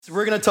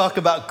We're going to talk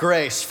about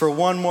grace for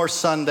one more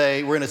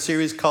Sunday. We're in a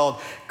series called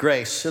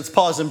Grace. Let's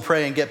pause and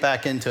pray and get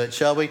back into it,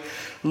 shall we?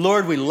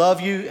 Lord, we love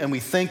you and we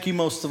thank you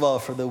most of all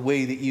for the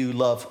way that you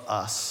love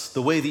us,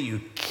 the way that you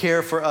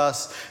care for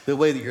us, the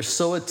way that you're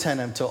so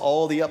attentive to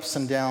all the ups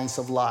and downs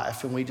of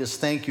life. And we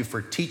just thank you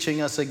for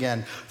teaching us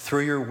again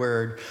through your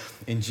word.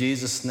 In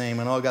Jesus'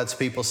 name, and all God's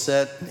people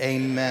said,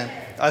 amen.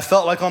 I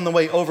felt like on the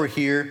way over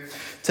here,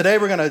 today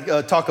we're going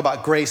to talk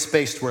about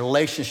grace-based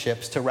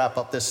relationships to wrap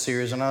up this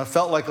series. And I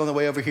felt like on the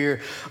way over here,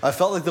 I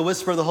felt like the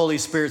whisper of the Holy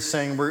Spirit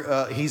saying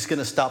he's going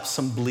to stop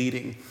some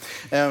bleeding.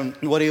 And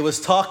what he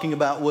was talking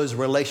about was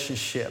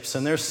relationships.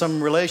 And there's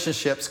some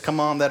relationships,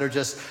 come on, that are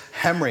just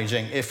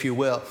hemorrhaging, if you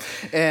will.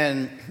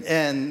 And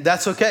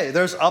that's okay.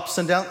 There's ups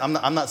and downs.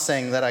 I'm not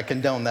saying that I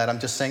condone that. I'm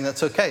just saying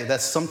that's okay.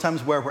 That's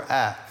sometimes where we're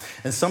at.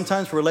 And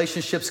sometimes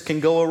relationships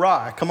can go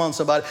awry. Come on,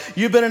 somebody.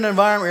 You've been in an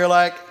environment where you're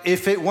like,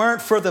 if it weren't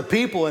for the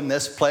people in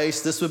this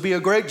place, this would be a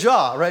great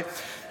job, right?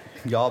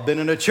 Y'all been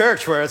in a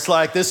church where it's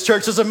like, this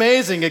church is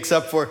amazing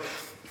except for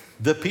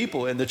the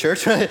people in the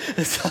church, right?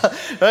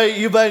 Right?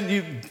 You've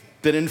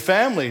been in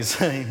families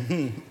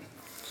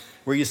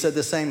where you said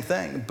the same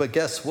thing. But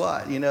guess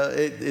what? You know,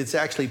 it's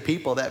actually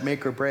people that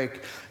make or break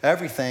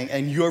everything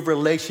and your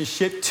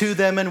relationship to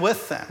them and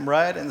with them,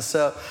 right? And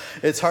so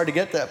it's hard to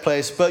get that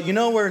place. But you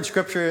know where in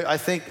Scripture, I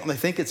think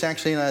it's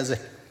actually in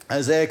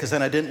Isaiah, because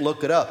then I didn't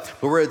look it up,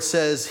 but where it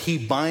says he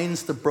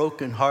binds the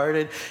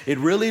brokenhearted, it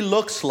really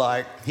looks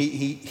like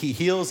he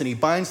heals and he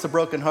binds the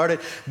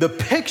brokenhearted. The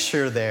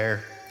picture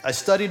there, I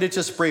studied it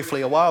just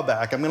briefly a while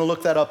back. I'm going to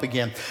look that up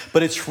again.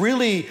 But it's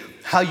really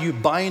how you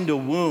bind a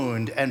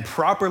wound and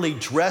properly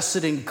dress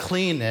it and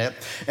clean it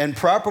and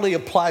properly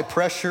apply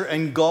pressure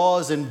and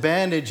gauze and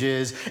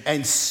bandages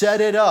and set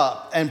it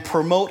up and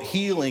promote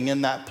healing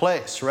in that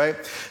place, right?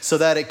 So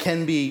that it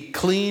can be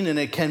clean and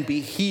it can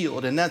be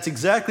healed. And that's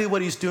exactly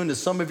what he's doing to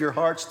some of your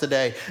hearts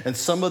today and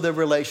some of the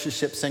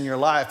relationships in your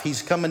life.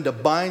 He's coming to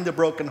bind the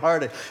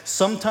brokenhearted.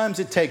 Sometimes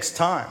it takes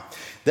time.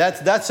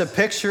 That's a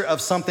picture of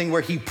something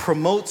where he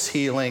promotes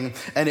healing,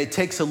 and it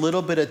takes a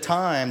little bit of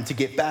time to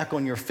get back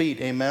on your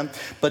feet, amen?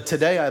 But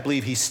today, I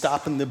believe he's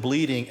stopping the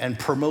bleeding and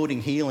promoting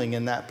healing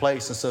in that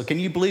place. And so can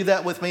you believe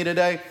that with me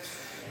today?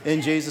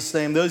 In Jesus'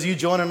 name. Those of you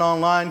joining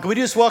online, can we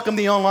just welcome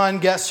the online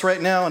guests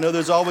right now? I know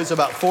there's always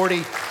about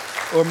 40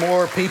 or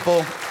more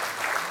people.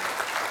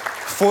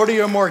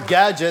 40 or more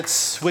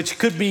gadgets, which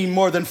could be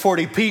more than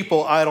 40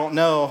 people. I don't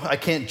know. I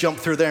can't jump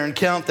through there and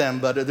count them,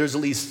 but there's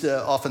at least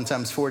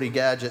oftentimes 40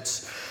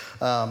 gadgets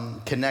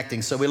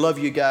connecting. So we love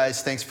you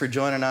guys. Thanks for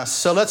joining us.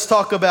 So let's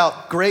talk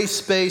about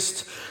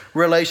grace-based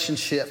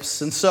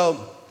relationships. And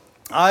so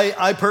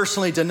I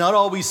personally do not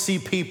always see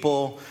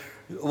people,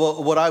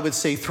 what I would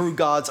say, through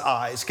God's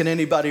eyes. Can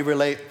anybody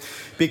relate?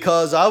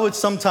 Because I would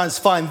sometimes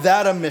find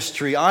that a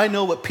mystery. I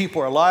know what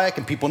people are like,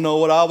 and people know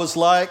what I was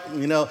like.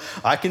 You know,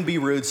 I can be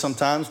rude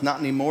sometimes, not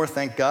anymore,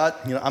 thank God.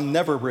 You know, I'm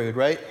never rude,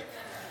 right?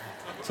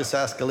 Just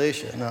ask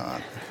Alicia. No,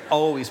 I'm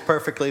always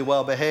perfectly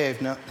well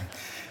behaved. No,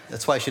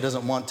 that's why she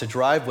doesn't want to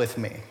drive with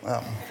me.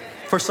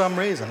 For some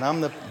reason,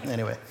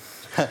 anyway.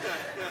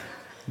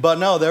 But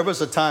no, there was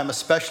a time,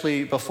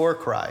 especially before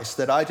Christ,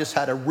 that I just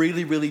had a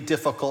really, really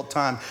difficult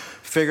time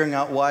figuring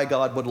out why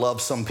God would love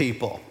some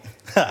people.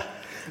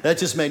 That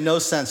just made no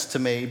sense to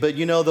me. But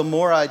you know, the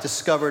more I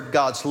discovered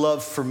God's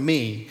love for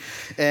me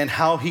and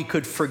how he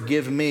could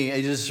forgive me,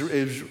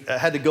 I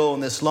had to go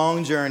on this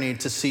long journey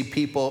to see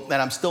people, and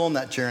I'm still on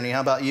that journey. How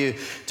about you?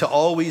 To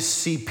always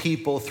see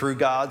people through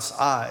God's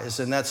eyes.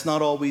 And that's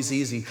not always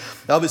easy.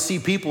 I would see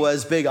people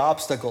as big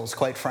obstacles,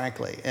 quite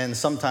frankly, and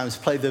sometimes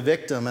play the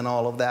victim and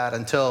all of that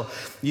until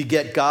you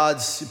get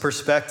God's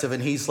perspective.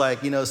 And he's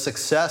like, you know,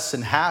 success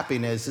and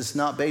happiness is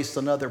not based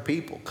on other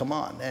people. Come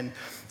on. And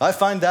I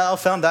found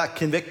that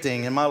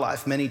convicting in my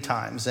life many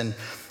times. And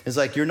it's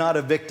like, you're not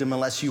a victim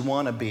unless you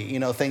want to be, you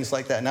know, things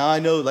like that. Now, I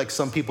know like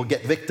some people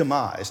get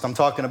victimized. I'm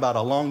talking about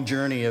a long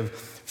journey of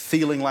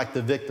feeling like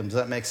the victim. Does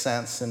that make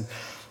sense? And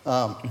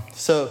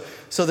so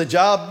the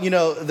job, you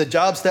know, the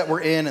jobs that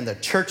we're in and the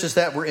churches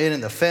that we're in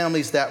and the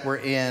families that we're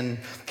in,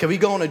 can we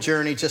go on a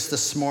journey just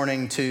this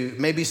morning to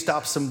maybe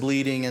stop some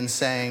bleeding and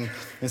saying,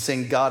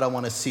 God, I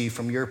want to see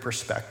from your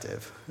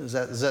perspective. Does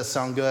that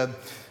sound good?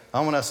 I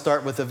want to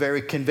start with a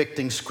very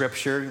convicting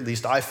scripture. At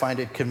least I find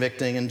it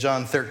convicting. In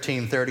John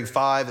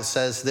 13:35, it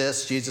says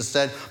this. Jesus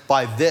said,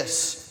 by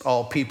this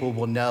all people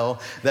will know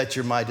that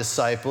you're my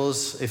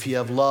disciples if you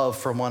have love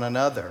for one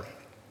another.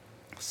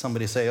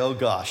 Somebody say, oh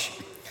gosh.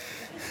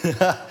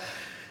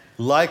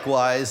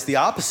 Likewise, the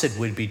opposite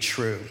would be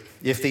true.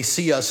 If they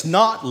see us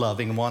not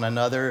loving one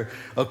another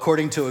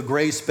according to a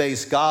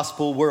grace-based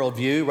gospel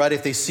worldview, right?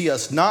 If they see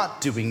us not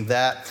doing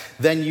that,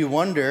 then you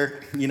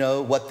wonder, you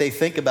know, what they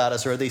think about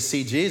us or they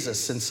see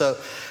Jesus. And so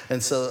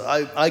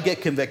I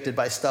get convicted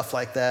by stuff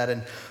like that.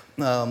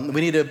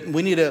 We need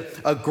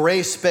a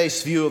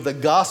grace-based view of the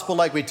gospel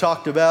like we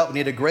talked about. We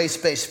need a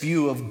grace-based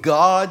view of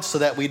God so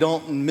that we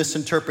don't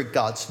misinterpret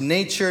God's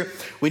nature.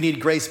 We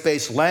need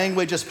grace-based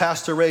language, as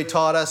Pastor Ray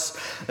taught us,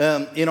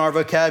 in our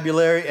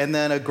vocabulary, and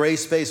then a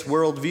grace-based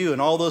worldview.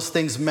 And all those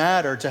things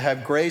matter to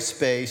have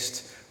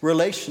grace-based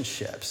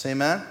relationships.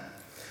 Amen?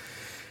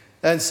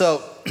 And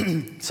so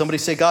somebody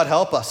say, God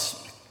help us.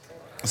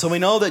 So we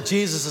know that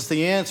Jesus is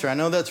the answer. I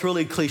know that's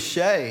really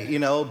cliche,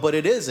 but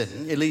it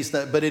isn't, at least.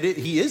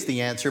 He is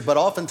the answer. But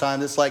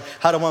oftentimes it's like,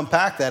 how to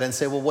unpack that and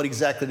say, well, what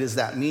exactly does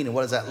that mean? And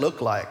what does that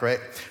look like, right?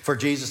 For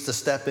Jesus to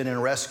step in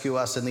and rescue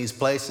us in these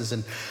places.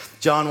 And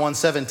John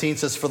 1:17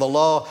 says, for the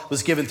law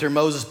was given through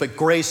Moses, but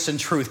grace and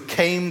truth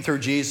came through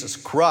Jesus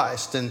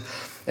Christ.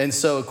 And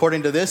so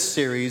according to this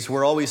series,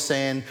 we're always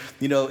saying,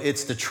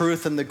 it's the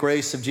truth and the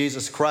grace of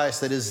Jesus Christ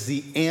that is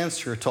the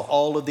answer to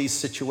all of these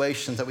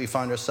situations that we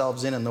find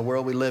ourselves in the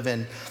world we live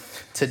in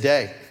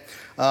today.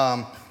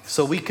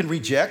 So we can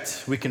reject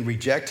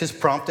his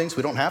promptings.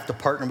 We don't have to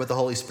partner with the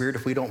Holy Spirit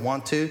if we don't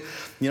want to.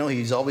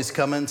 He's always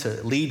coming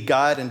to lead,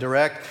 guide, and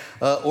direct.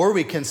 Or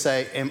we can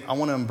say, I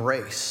want to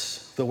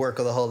embrace the work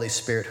of the Holy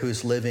Spirit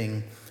who's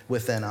living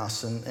within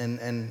us.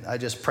 And I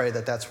just pray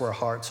that that's where our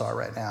hearts are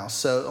right now.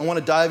 So I want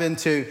to dive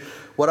into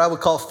what I would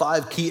call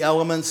 5 key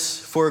elements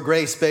for a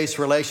grace-based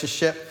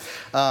relationship.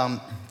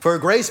 For a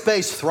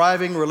grace-based,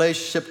 thriving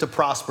relationship to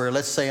prosper,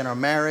 let's say in our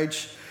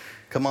marriage.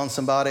 Come on,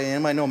 somebody.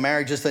 Anybody know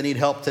marriages that need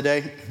help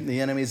today?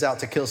 The enemy's out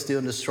to kill, steal,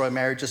 and destroy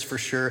marriages for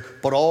sure.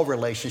 But all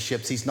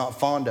relationships he's not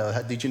fond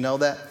of. Did you know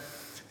that?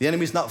 The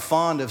enemy's not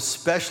fond of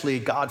especially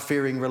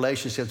God-fearing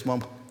relationships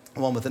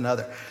one with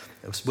another.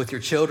 With your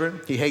children,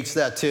 he hates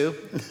that too.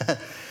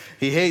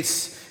 He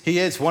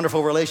hates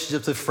wonderful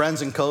relationships with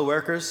friends and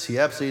coworkers. He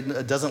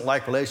absolutely doesn't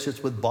like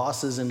relationships with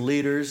bosses and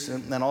leaders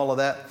and all of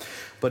that.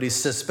 But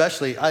he's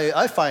especially,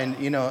 I find,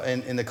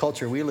 in the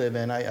culture we live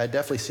in, I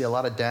definitely see a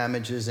lot of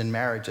damages in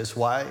marriages.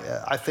 Why?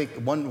 I think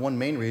one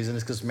main reason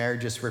is because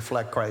marriages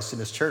reflect Christ in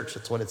his church.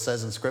 That's what it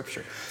says in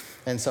Scripture.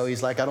 And so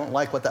he's like, I don't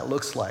like what that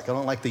looks like. I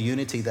don't like the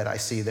unity that I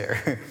see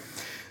there.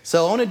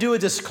 So I want to do a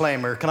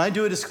disclaimer. Can I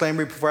do a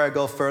disclaimer before I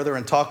go further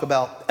and talk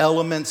about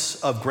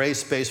elements of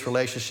grace-based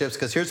relationships?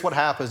 Because here's what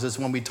happens is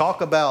when we talk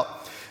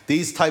about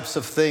these types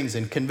of things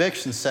and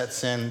conviction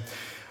sets in,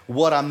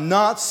 what I'm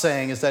not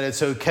saying is that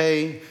it's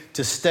okay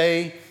to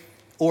stay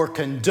or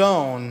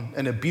condone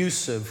an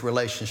abusive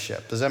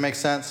relationship. Does that make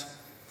sense?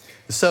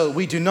 So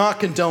we do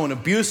not condone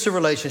abusive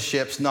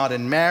relationships, not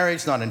in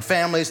marriage, not in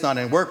families, not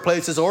in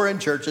workplaces or in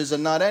churches,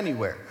 and not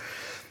anywhere.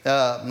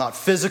 Not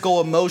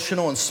physical,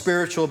 emotional, and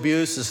spiritual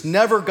abuse is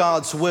never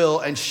God's will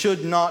and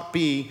should not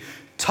be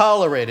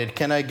tolerated.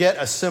 Can I get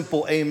a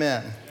simple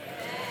amen? Amen.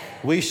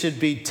 We should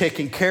be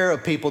taking care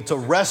of people to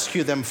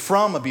rescue them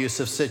from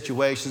abusive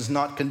situations,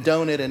 not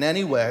condone it in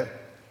any way.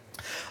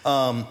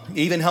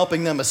 Even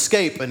helping them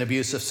escape an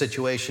abusive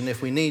situation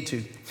if we need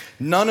to.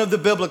 None of the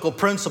biblical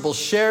principles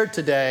shared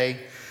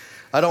today,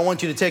 I don't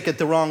want you to take it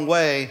the wrong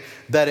way,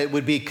 that it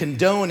would be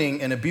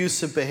condoning an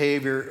abusive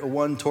behavior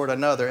one toward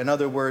another. In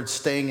other words,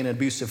 staying in an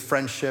abusive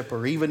friendship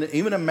or even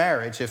a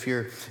marriage if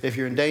you're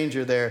in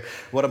danger there.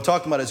 What I'm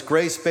talking about is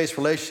grace-based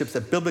relationships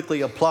that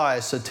biblically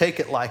apply. So take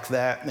it like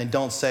that and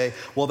don't say,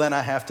 well, then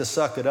I have to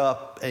suck it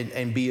up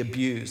and be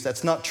abused.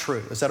 That's not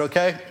true. Is that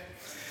okay?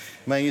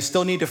 Man, you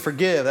still need to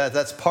forgive.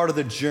 That's part of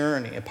the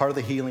journey and part of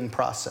the healing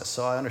process.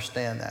 So I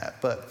understand that.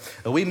 But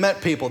we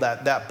met people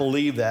that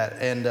believe that,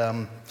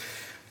 and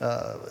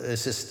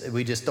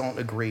we just don't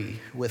agree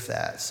with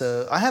that.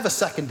 So I have a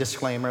second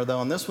disclaimer,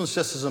 though, and this one's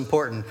just as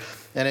important.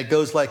 And it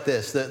goes like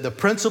this. The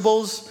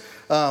principles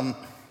that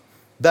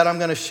I'm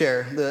going to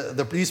share,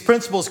 these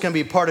principles can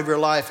be part of your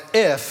life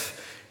if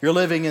you're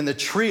living in the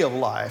tree of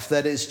life,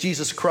 that is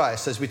Jesus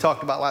Christ, as we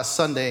talked about last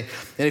Sunday.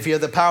 And if you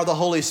have the power of the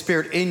Holy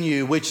Spirit in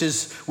you, which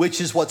is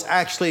what's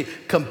actually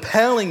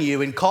compelling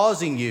you and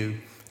causing you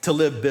to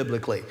live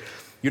biblically.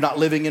 You're not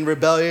living in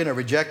rebellion or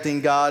rejecting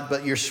God,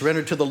 but you're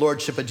surrendered to the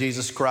Lordship of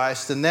Jesus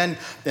Christ. And then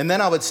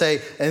I would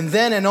say, and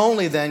then and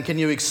only then can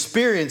you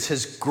experience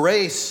his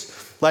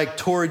grace like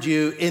toward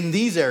you in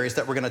these areas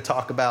that we're going to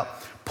talk about,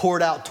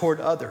 poured out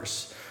toward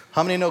others.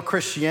 How many know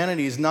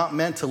Christianity is not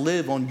meant to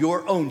live on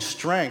your own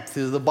strength?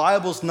 The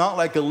Bible's not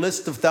like a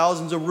list of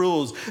thousands of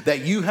rules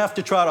that you have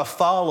to try to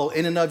follow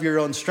in and of your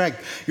own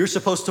strength. You're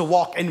supposed to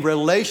walk in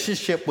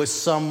relationship with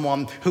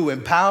someone who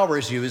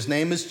empowers you. His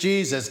name is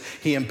Jesus.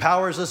 He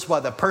empowers us by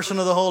the person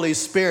of the Holy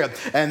Spirit.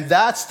 And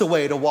that's the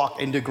way to walk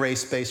into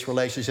grace-based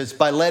relationships,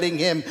 by letting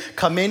him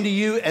come into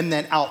you and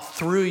then out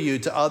through you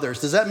to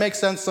others. Does that make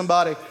sense,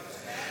 somebody?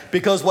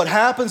 Because what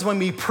happens when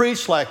we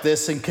preach like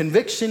this, and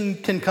conviction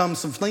can come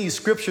from these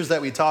scriptures that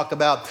we talk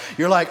about,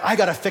 you're like, I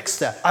got to fix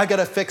that. I got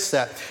to fix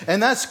that.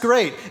 And that's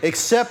great,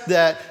 except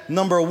that,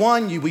 number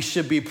one, we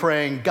should be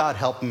praying, God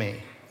help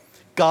me.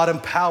 God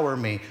empower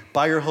me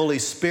by your Holy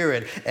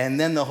Spirit. And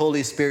then the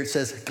Holy Spirit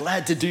says,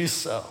 glad to do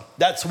so.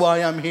 That's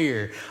why I'm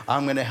here.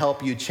 I'm going to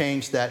help you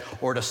change that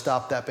or to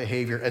stop that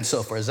behavior and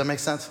so forth. Does that make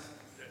sense?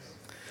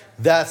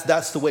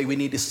 That's the way we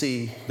need to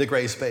see the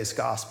grace-based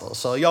gospel.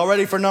 So y'all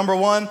ready for number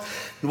one?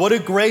 What do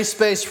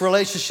grace-based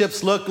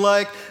relationships look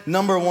like?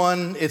 Number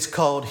one, it's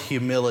called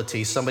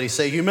humility. Somebody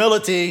say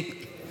humility.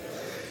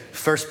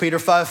 1 Peter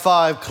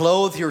 5:5,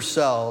 clothe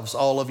yourselves,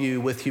 all of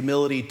you, with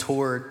humility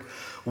toward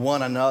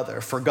one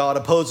another. For God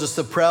opposes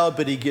the proud,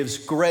 but he gives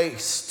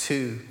grace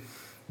to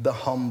the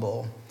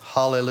humble.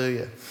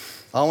 Hallelujah.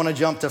 I want to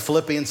jump to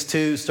Philippians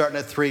 2, starting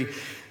at 3.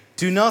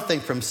 Do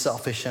nothing from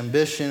selfish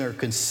ambition or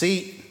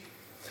conceit,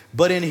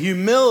 but in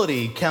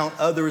humility count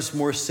others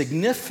more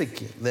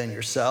significant than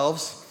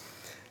yourselves.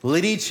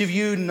 Let each of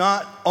you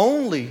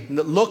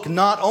look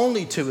not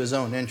only to his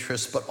own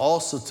interests, but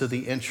also to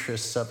the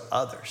interests of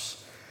others.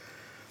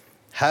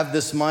 Have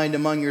this mind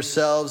among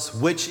yourselves,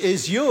 which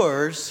is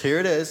yours, here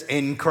it is,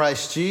 in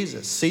Christ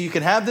Jesus. See, you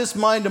can have this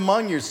mind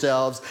among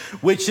yourselves,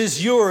 which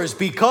is yours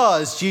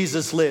because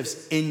Jesus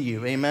lives in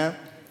you. Amen?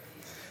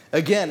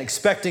 Again,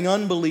 expecting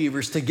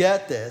unbelievers to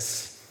get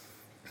this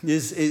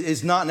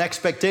is not an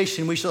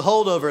expectation we should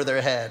hold over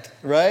their head,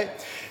 right?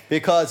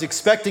 Because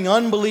expecting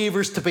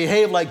unbelievers to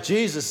behave like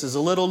Jesus is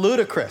a little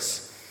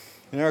ludicrous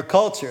in our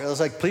culture. It was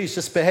like, please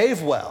just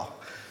behave well.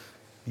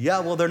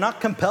 Yeah, well, they're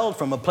not compelled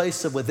from a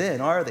place of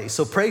within, are they?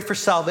 So pray for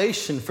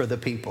salvation for the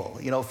people,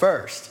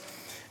 first.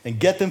 And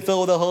get them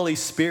filled with the Holy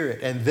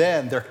Spirit. And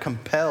then they're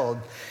compelled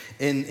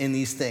in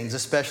these things,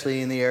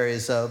 especially in the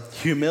areas of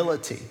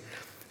humility.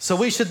 So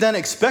we should then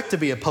expect to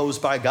be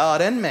opposed by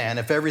God and man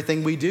if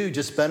everything we do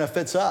just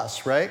benefits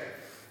us, right?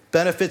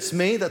 Benefits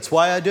me, that's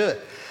why I do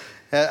it.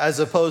 As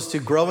opposed to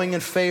growing in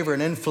favor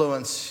and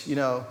influence,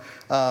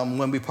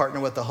 when we partner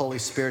with the Holy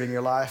Spirit in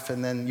your life,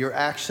 and then your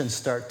actions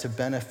start to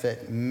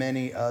benefit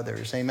many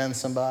others. Amen,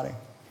 somebody?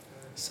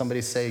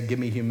 Somebody say, give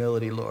me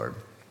humility, Lord.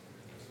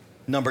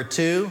 Number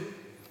two,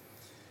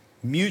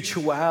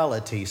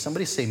 mutuality.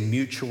 Somebody say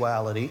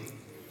mutuality.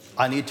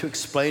 I need to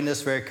explain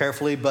this very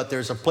carefully, but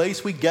there's a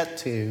place we get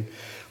to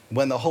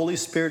when the Holy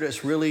Spirit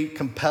is really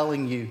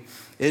compelling you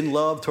in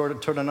love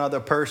toward another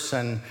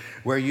person,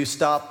 where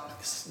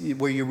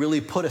you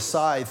really put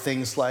aside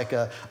things like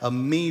a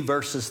me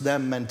versus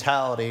them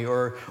mentality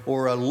or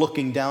a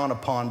looking down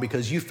upon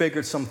because you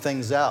figured some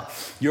things out.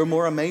 You're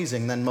more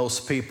amazing than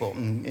most people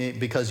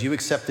because you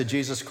accepted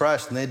Jesus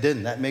Christ and they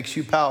didn't. That makes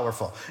you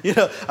powerful.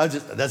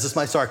 That's just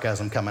my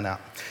sarcasm coming out.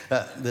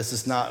 This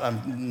is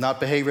not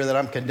behavior that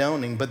I'm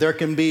condoning, but there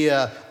can be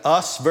a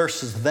us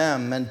versus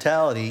them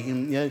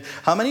mentality.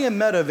 How many have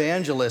met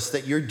evangelists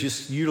that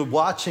you're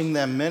watching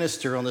them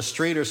minister on the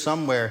street or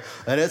somewhere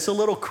and it's a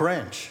little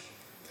cringe?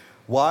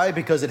 Why?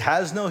 Because it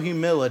has no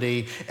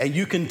humility, and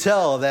you can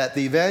tell that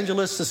the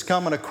evangelist is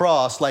coming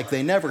across like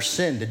they never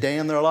sinned a day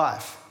in their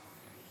life.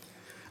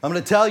 I'm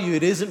going to tell you,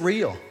 it isn't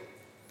real.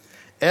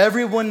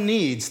 Everyone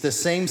needs the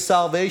same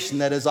salvation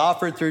that is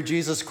offered through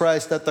Jesus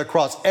Christ at the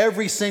cross.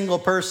 Every single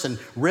person,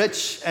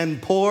 rich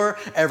and poor,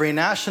 every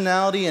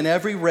nationality and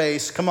every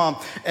race, come on,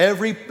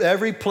 every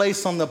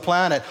place on the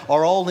planet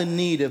are all in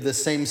need of the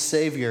same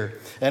Savior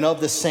and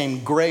of the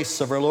same grace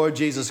of our Lord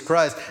Jesus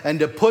Christ. And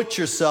to put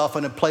yourself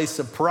in a place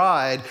of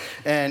pride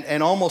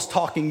and almost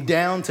talking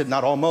down to,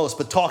 not almost,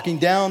 but talking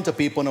down to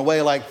people in a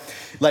way like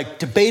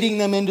debating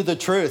them into the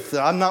truth.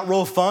 I'm not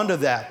real fond of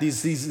that.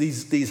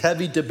 These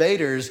heavy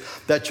debaters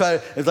that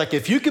it's like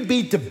if you could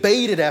be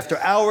debated after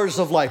hours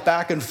of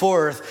back and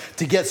forth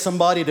to get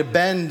somebody to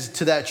bend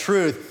to that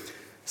truth,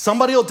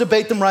 somebody will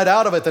debate them right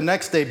out of it the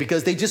next day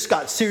because they just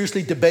got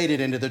seriously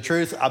debated into the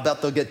truth. I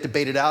bet they'll get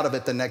debated out of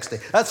it the next day.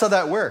 That's how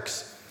that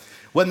works.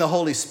 When the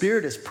Holy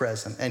Spirit is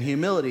present and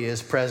humility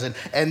is present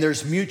and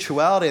there's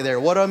mutuality there.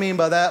 What do I mean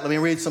by that? Let me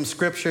read some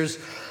scriptures.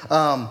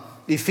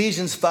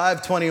 Ephesians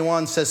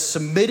 5:21 says,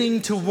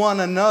 submitting to one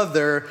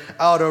another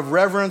out of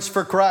reverence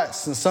for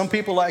Christ. And some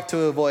people like to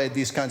avoid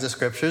these kinds of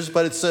scriptures,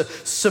 but it's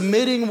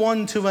submitting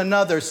one to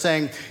another,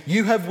 saying,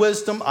 you have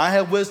wisdom, I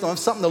have wisdom. I have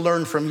something to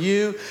learn from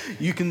you.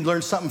 You can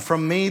learn something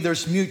from me.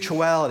 There's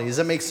mutuality. Does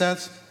that make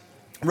sense?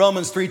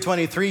 Romans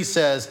 3:23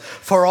 says,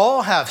 for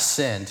all have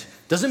sinned.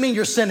 Doesn't mean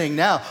you're sinning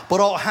now, but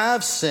all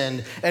have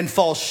sinned and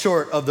fall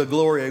short of the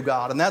glory of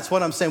God. And that's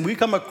what I'm saying. We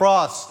come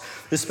across,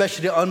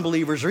 especially to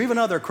unbelievers or even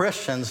other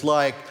Christians,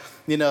 my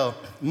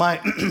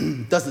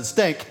doesn't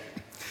stink.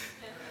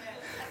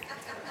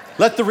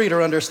 Let the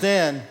reader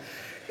understand.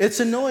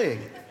 It's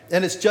annoying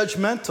and it's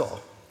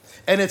judgmental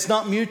and it's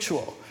not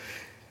mutual.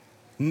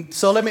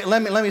 So let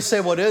me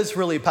say what is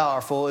really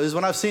powerful is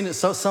when I've seen it.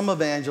 So some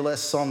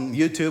evangelists on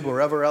YouTube or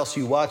wherever else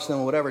you watch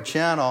them, whatever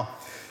channel.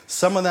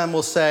 Some of them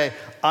will say,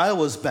 I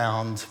was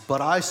bound, but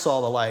I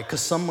saw the light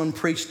because someone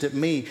preached at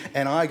me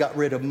and I got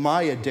rid of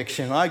my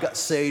addiction. I got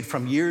saved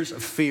from years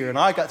of fear and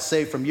I got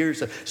saved from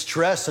years of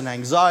stress and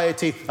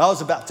anxiety. I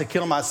was about to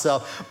kill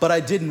myself, but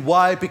I didn't.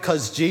 Why?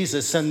 Because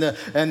Jesus and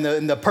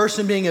the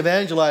person being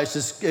evangelized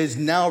is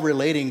now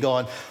relating,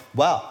 going,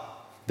 wow,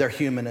 they're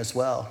human as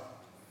well.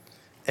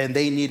 And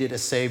they needed a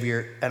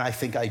Savior, and I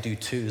think I do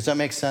too. Does that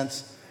make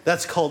sense?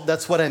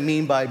 That's what I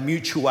mean by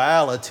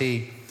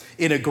mutuality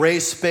in a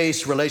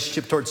grace-based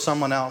relationship towards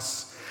someone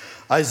else.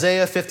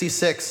 Isaiah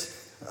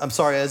 56,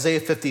 Isaiah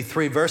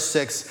 53, verse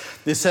 6,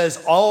 it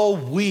says, all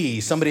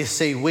we, somebody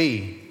say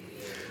we,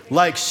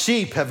 like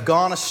sheep have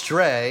gone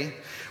astray.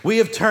 We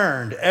have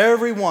turned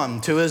everyone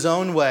to his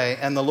own way,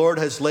 and the Lord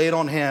has laid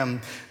on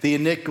him the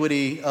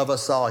iniquity of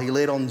us all. He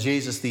laid on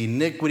Jesus the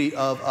iniquity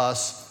of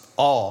us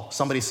all.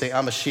 Somebody say,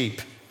 I'm a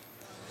sheep.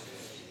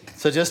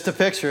 So just to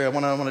picture, I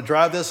want to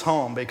drive this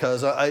home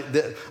because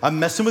I'm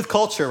messing with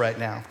culture right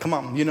now. Come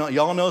on,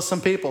 y'all know some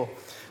people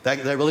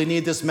that really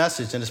need this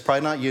message, and it's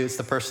probably not you. It's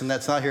the person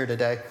that's not here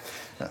today.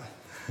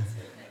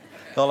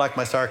 Y'all like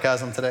my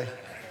sarcasm today?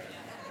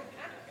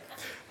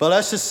 But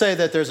let's just say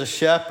that there's a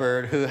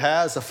shepherd who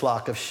has a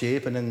flock of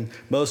sheep, and then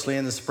mostly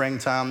in the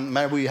springtime,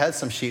 remember we had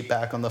some sheep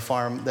back on the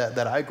farm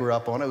that I grew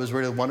up on. It was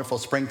really wonderful.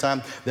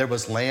 Springtime, there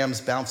was lambs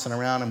bouncing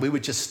around, and we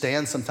would just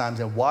stand sometimes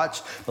and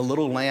watch the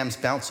little lambs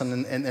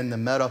bouncing in the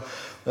meadow.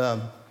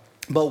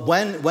 But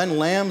when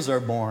lambs are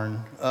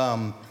born,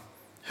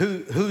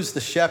 who's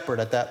the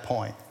shepherd at that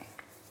point?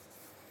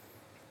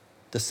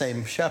 The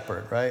same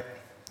shepherd, right?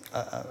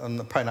 I'm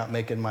probably not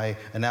making my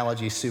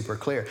analogy super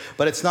clear,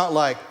 but it's not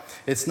like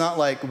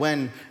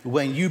when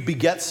you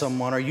beget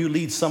someone or you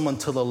lead someone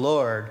to the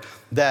Lord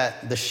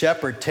that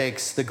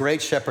the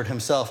great shepherd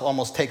himself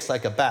almost takes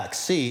like a back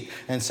seat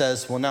and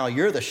says, well, now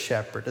you're the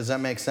shepherd. Does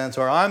that make sense?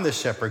 Or I'm the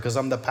shepherd because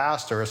I'm the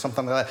pastor or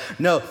something like that.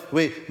 No,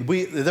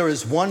 there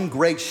is one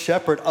great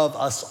shepherd of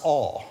us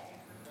all.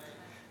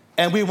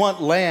 And we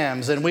want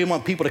lambs, and we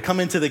want people to come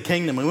into the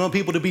kingdom. We want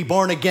people to be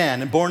born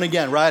again,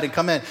 right? And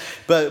come in.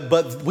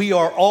 But we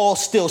are all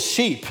still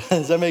sheep.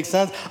 Does that make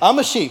sense? I'm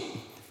a sheep,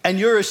 and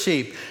you're a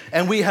sheep.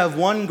 And we have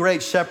one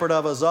great shepherd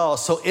of us all.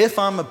 So if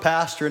I'm a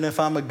pastor, and if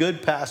I'm a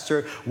good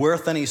pastor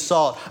worth any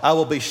salt, I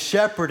will be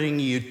shepherding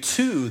you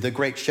to the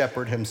great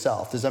shepherd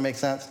himself. Does that make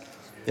sense?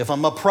 If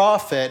I'm a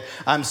prophet,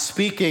 I'm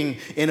speaking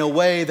in a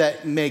way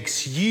that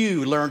makes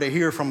you learn to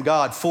hear from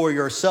God for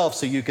yourself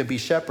so you can be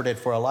shepherded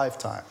for a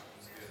lifetime.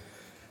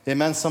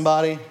 Amen,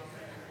 somebody?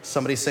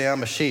 Somebody say,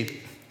 I'm a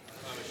sheep.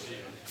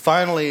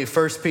 Finally,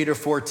 1 Peter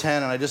 4:10,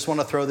 and I just want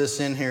to throw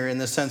this in here in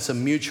the sense of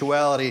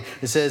mutuality.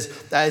 It says,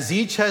 as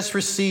each has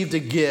received a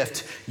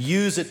gift,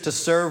 use it to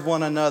serve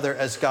one another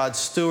as good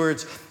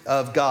stewards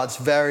of God's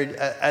varied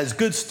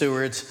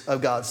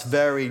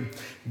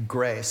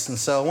grace. And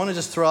so I want to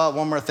just throw out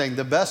one more thing.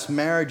 The best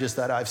marriages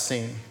that I've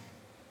seen,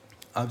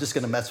 I'm just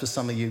going to mess with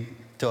some of you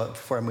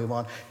before I move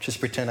on, just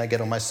pretend I get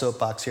on my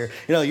soapbox here.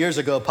 Years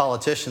ago,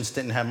 politicians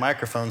didn't have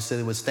microphones, so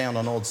they would stand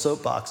on old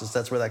soapboxes.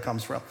 That's where that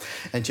comes from.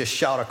 And just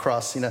shout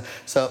across,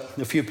 So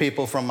a few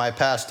people from my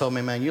past told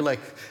me, man,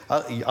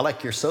 I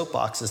like your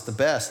soapbox. It's the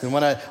best. And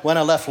when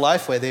I left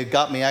Lifeway, they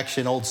got me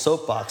actually an old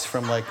soapbox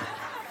from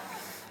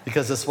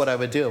because that's what I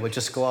would do. I would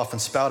just go off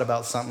and spout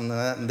about something.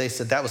 And they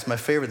said, that was my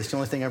favorite. That's the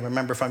only thing I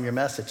remember from your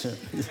message.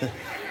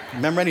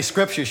 Remember any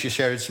scriptures you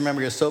shared? Just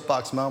remember your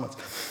soapbox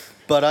moments.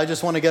 But I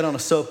just want to get on a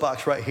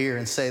soapbox right here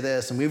and say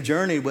this. And we've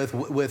journeyed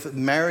with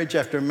marriage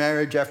after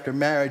marriage after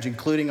marriage,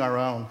 including our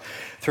own,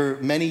 through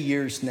many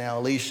years now,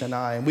 Alicia and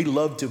I. And we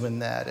love doing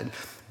that.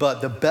 But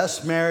the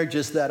best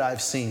marriages that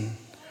I've seen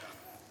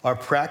are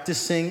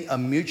practicing a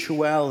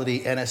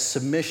mutuality and a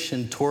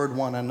submission toward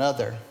one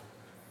another.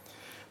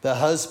 The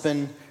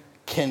husband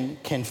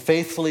can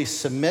faithfully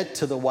submit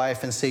to the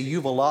wife and say, you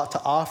have a lot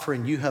to offer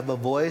and you have a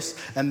voice.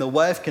 And the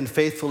wife can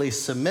faithfully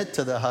submit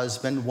to the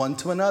husband, one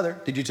to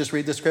another. Did you just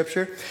read the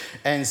scripture?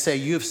 And say,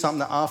 you have something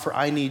to offer.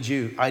 I need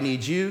you. I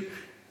need you.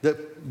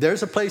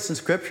 There's a place in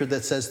scripture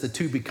that says the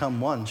two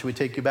become one. Should we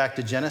take you back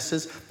to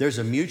Genesis? There's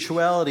a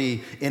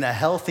mutuality in a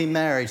healthy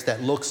marriage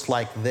that looks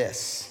like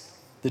this.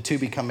 The two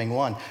becoming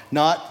one.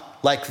 Not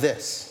like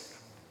this.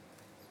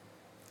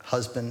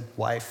 Husband,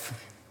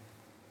 wife.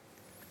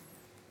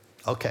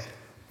 Okay.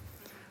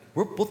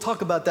 We'll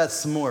talk about that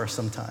some more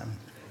sometime.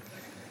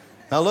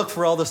 Now look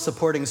for all the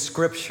supporting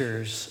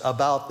scriptures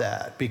about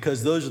that,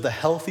 because those are the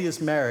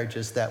healthiest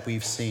marriages that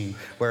we've seen,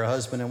 where a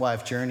husband and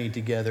wife journey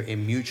together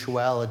in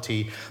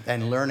mutuality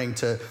and learning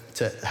to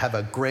have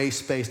a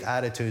grace-based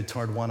attitude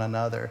toward one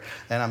another.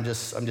 And I'm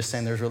just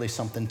saying there's really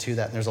something to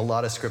that. And there's a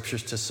lot of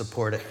scriptures to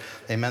support it.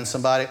 Amen,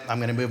 somebody? I'm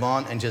going to move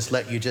on and just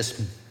let you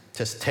just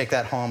take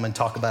that home and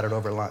talk about it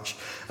over lunch.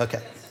 Okay.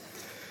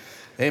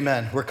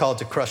 Amen. We're called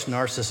to crush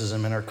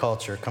narcissism in our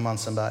culture. Come on,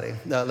 somebody.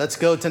 Let's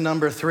go to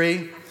number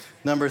 3.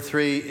 Number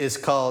 3 is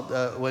called,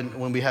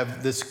 when we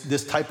have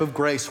this type of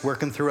grace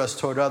working through us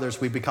toward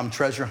others, we become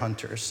treasure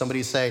hunters.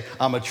 Somebody say,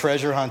 I'm a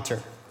treasure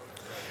hunter.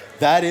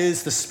 That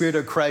is the Spirit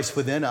of Christ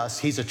within us.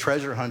 He's a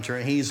treasure hunter,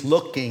 and he's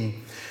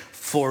looking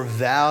for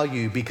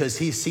value because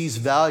he sees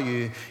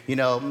value.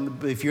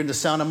 If you're in the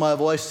sound of my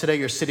voice today,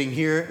 you're sitting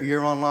here,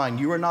 you're online.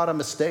 You are not a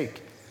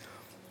mistake.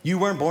 You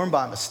weren't born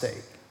by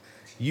mistake.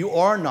 You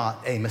are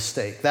not a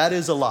mistake. That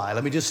is a lie.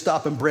 Let me just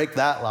stop and break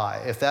that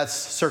lie if that's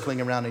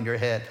circling around in your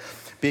head,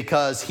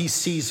 because he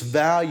sees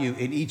value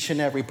in each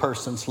and every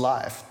person's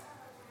life.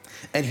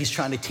 And he's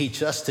trying to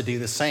teach us to do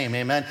the same,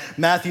 amen?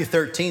 Matthew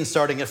 13,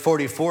 starting at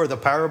 44, the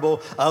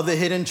parable of the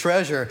hidden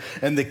treasure.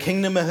 And the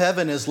kingdom of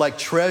heaven is like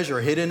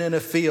treasure hidden in a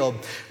field,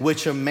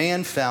 which a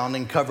man found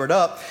and covered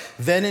up.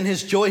 Then in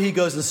his joy, he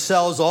goes and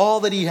sells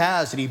all that he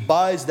has, and he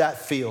buys that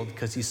field,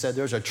 because he said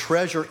there's a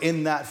treasure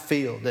in that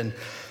field. And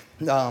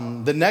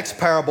the next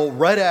parable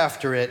right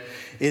after it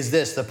is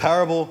this, the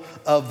parable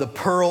of the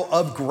pearl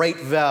of great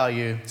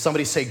value.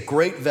 Somebody say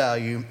great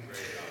value.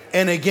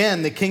 And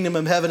again, the kingdom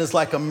of heaven is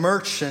like a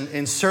merchant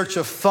in search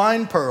of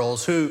fine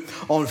pearls who,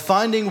 on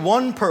finding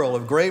one pearl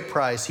of great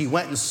price, he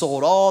went and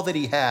sold all that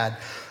he had,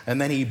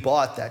 and then he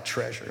bought that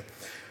treasure.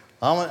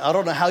 I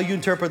don't know how you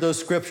interpret those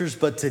scriptures,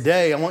 but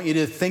today I want you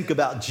to think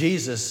about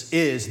Jesus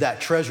is that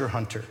treasure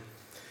hunter.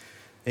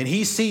 And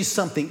he sees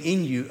something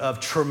in you of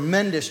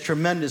tremendous,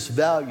 tremendous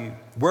value,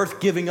 worth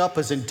giving up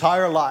his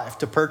entire life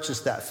to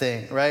purchase that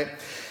thing, right?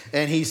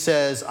 And he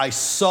says, I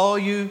saw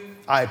you,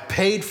 I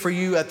paid for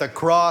you at the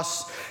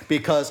cross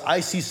because I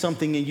see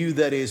something in you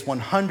that is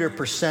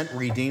 100%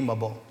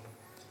 redeemable.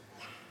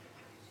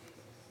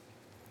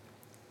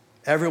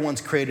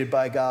 Everyone's created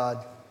by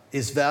God,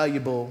 is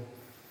valuable,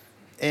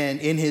 and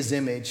in his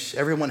image.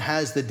 Everyone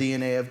has the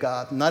DNA of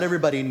God. Not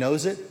everybody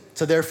knows it,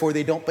 so therefore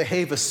they don't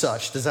behave as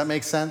such. Does that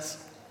make sense?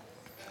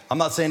 I'm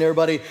not saying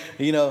everybody,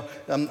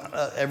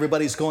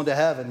 everybody's going to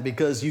heaven,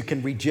 because you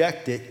can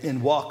reject it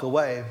and walk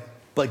away,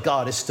 but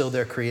God is still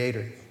their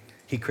creator.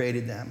 He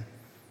created them.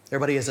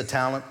 Everybody has a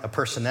talent, a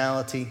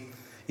personality,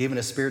 even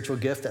a spiritual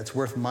gift that's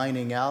worth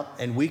mining out.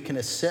 And we can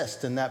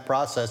assist in that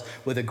process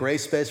with a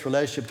grace-based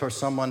relationship towards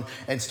someone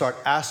and start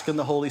asking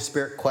the Holy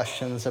Spirit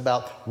questions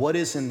about what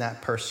is in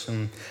that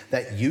person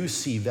that you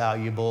see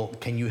valuable.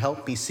 Can you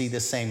help me see the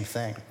same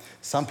thing?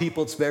 Some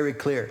people, it's very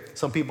clear.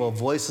 Some people have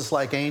voices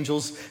like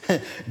angels,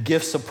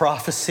 gifts of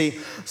prophecy.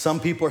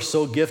 Some people are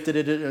so gifted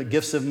at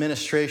gifts of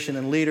ministration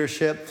and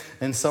leadership.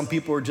 And some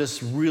people are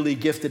just really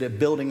gifted at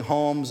building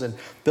homes and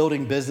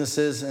building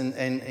businesses. And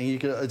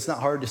it's not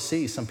hard to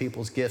see some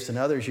people's gifts. And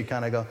others, you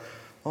kind of go,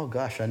 oh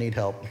gosh, I need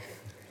help.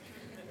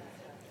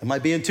 Am I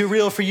being too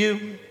real for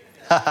you?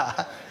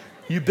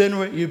 You've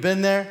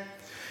been there?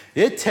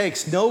 It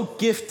takes no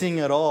gifting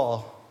at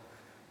all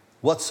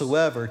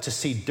whatsoever to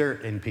see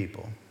dirt in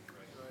people.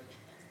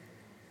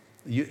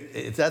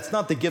 That's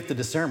not the gift of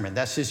discernment.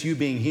 That's just you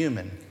being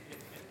human.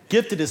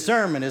 Gift of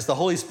discernment is the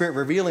Holy Spirit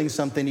revealing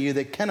something to you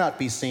that cannot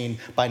be seen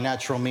by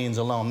natural means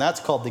alone. That's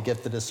called the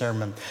gift of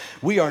discernment.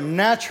 We are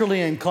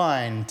naturally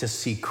inclined to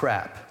see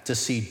crap, to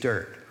see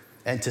dirt,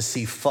 and to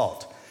see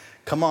fault.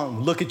 Come on,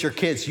 look at your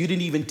kids. You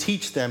didn't even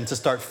teach them to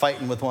start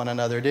fighting with one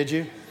another, did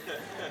you?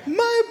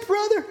 My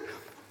brother.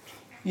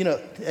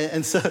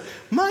 And so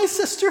my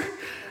sister,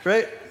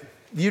 right?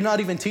 You're not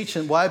even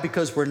teaching. Why?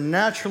 Because we're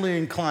naturally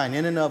inclined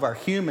in and of our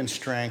human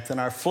strength and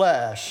our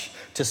flesh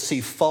to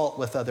see fault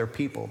with other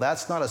people.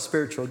 That's not a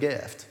spiritual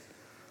gift.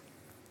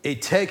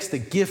 It takes the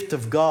gift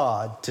of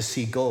God to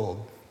see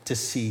gold, to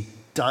see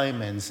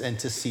diamonds, and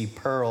to see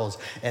pearls,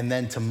 and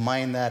then to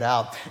mine that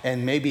out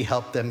and maybe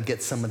help them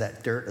get some of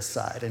that dirt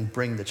aside and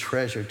bring the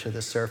treasure to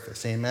the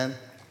surface. Amen?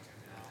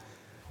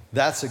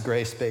 That's a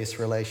grace-based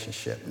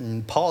relationship.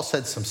 And Paul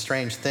said some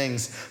strange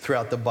things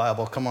throughout the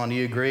Bible. Come on, do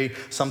you agree?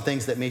 Some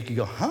things that make you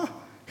go, huh?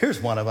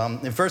 Here's one of them.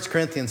 In 1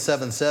 Corinthians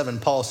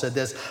 7:7, Paul said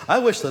this, I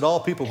wish that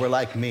all people were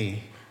like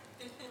me.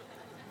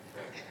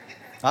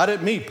 I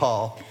didn't meet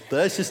Paul, but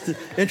that's just an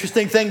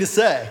interesting thing to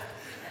say.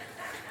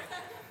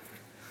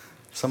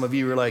 Some of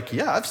you were like,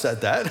 yeah, I've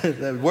said that.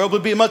 The world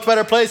would be a much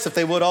better place if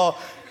they would all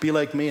be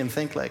like me and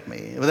think like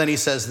me. But then he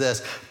says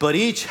this, but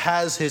each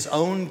has his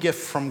own gift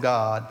from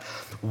God,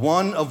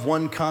 one of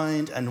one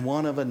kind and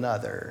one of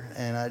another.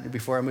 And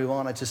before I move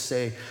on, I just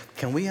say,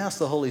 can we ask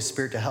the Holy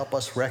Spirit to help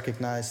us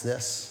recognize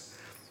this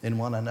in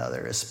one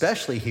another,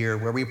 especially here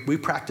where we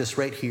practice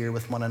right here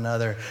with one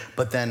another,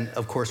 but then,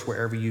 of course,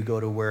 wherever you go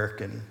to work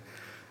and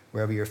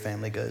wherever your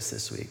family goes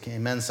this week.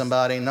 Amen,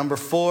 somebody. Number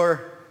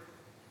 4,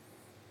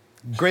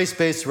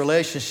 grace-based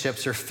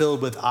relationships are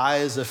filled with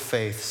eyes of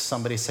faith.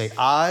 Somebody say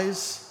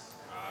eyes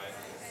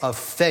of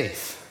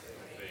faith.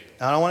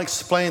 Now, I want to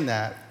explain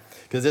that,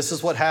 because this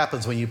is what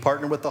happens when you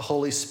partner with the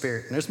Holy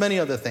Spirit. And there's many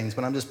other things,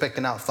 but I'm just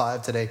picking out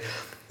 5 today.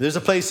 There's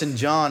a place in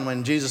John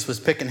when Jesus was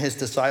picking his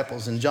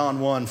disciples. In John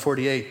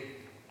 1:48,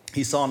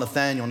 he saw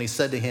Nathanael and he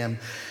said to him,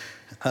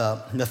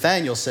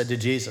 Nathanael said to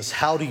Jesus,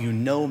 how do you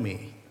know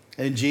me?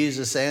 And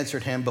Jesus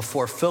answered him,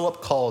 before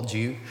Philip called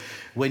you,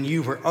 when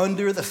you were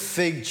under the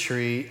fig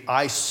tree,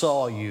 I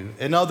saw you.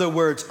 In other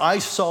words, I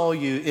saw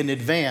you in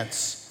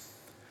advance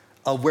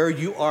of where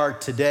you are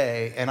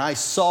today, and I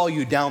saw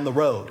you down the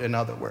road, in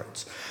other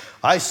words.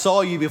 I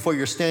saw you before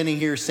you're standing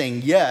here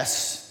saying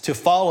yes to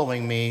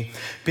following me,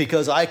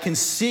 because I can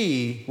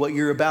see what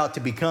you're about to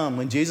become.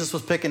 When Jesus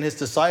was picking his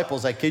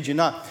disciples, I kid you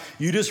not,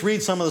 you just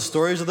read some of the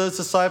stories of those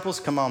disciples.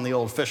 Come on, the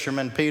old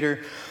fisherman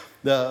Peter,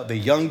 the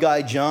young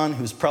guy John,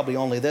 who's probably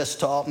only this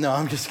tall. No,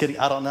 I'm just kidding.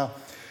 I don't know.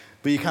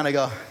 But you kind of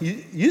go,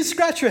 you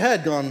scratch your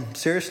head going,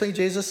 seriously,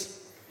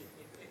 Jesus?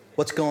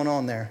 What's going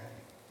on there?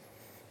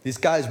 These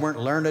guys weren't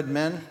learned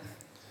men,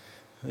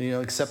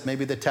 except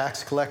maybe the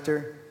tax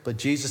collector. but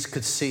Jesus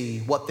could see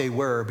what they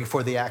were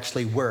before they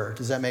actually were.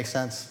 Does that make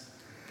sense?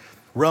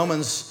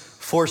 Romans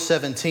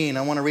 4:17,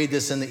 I want to read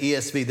this in the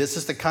ESV. This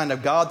is the kind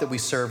of God that we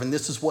serve, and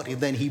this is what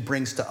then he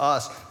brings to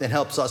us that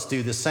helps us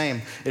do the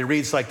same. It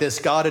reads like this: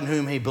 God in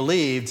whom he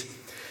believed,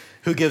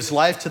 who gives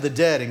life to the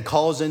dead and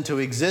calls into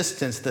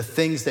existence the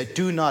things that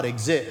do not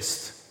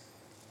exist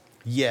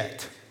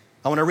yet.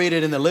 I want to read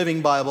it in the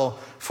Living Bible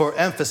for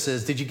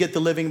emphasis. Did you get the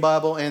Living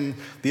Bible in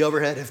the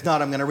overhead? If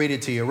not, I'm going to read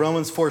it to you.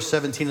 Romans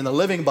 4:17 in the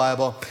Living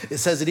Bible, it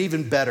says it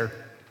even better.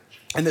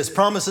 And this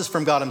promise is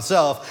from God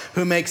himself,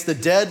 who makes the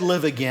dead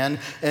live again,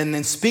 and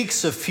then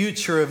speaks of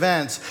future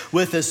events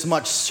with as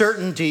much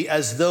certainty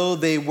as though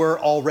they were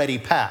already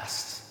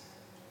past.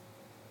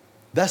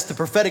 That's the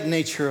prophetic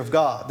nature of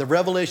God. The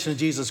revelation of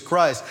Jesus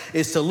Christ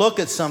is to look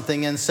at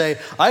something and say,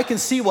 I can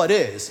see what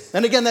is.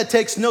 And again, that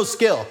takes no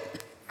skill.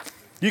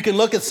 You can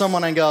look at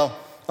someone and go,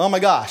 oh my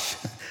gosh,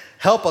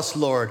 help us,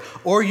 Lord.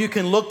 Or you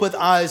can look with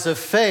eyes of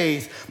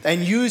faith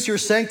and use your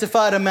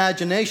sanctified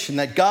imagination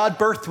that God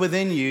birthed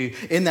within you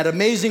in that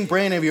amazing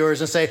brain of yours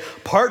and say,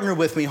 partner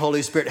with me,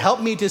 Holy Spirit. Help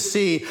me to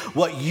see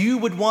what you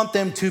would want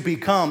them to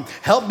become.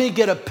 Help me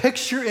get a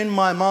picture in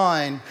my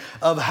mind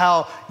of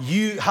how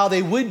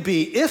they would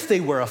be if they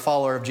were a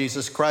follower of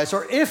Jesus Christ,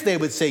 or if they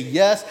would say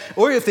yes,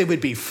 or if they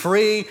would be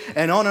free,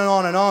 and on and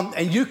on and on.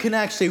 And you can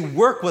actually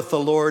work with the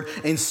Lord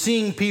in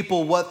seeing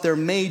people what they're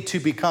made to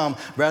become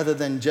rather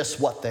than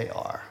just what they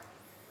are.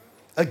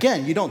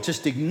 Again, you don't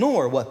just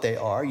ignore what they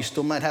are. You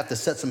still might have to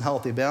set some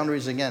healthy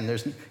boundaries. Again,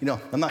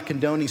 I'm not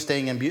condoning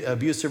staying in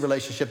abusive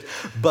relationships,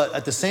 but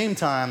at the same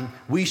time,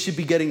 we should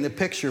be getting the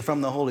picture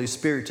from the Holy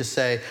Spirit to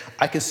say,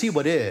 I can see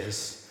what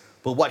is,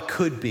 but what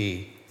could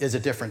be is a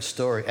different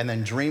story, and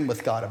then dream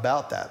with God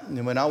about that.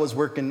 And when I was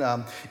working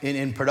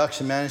in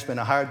production management,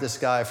 I hired this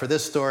guy for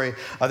this story.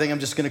 I think I'm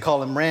just going to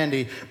call him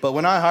Randy. But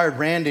when I hired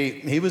Randy,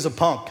 he was a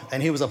punk,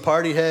 and he was a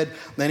party head,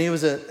 and he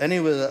was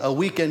a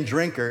weekend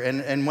drinker.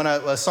 And when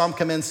I saw him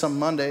come in some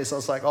Mondays, I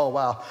was like, oh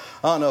wow,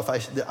 I don't know if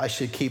I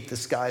should keep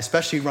this guy,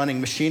 especially running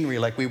machinery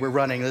like we were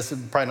running. This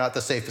is probably not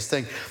the safest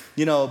thing,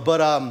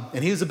 But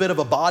and he was a bit of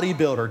a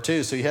bodybuilder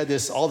too, so he had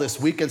all this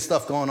weekend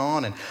stuff going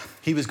on, and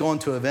he was going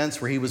to events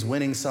where he was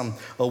winning some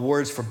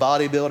awards for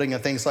bodybuilding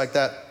and things like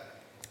that.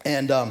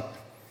 And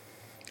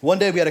one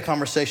day we had a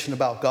conversation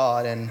about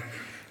God, and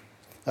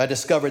I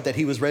discovered that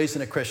he was raised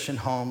in a Christian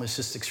home, was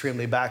just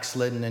extremely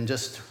backslidden, and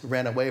just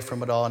ran away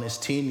from it all in his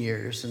teen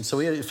years. And so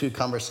we had a few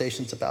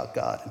conversations about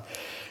God.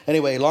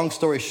 Anyway, long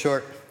story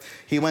short,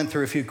 he went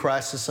through a few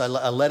crises. I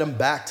led him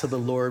back to the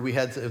Lord.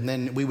 And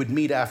then we would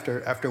meet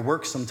after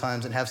work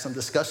sometimes and have some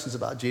discussions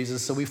about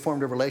Jesus. So we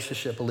formed a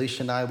relationship,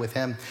 Alicia and I, with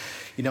him,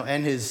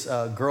 and his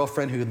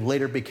girlfriend, who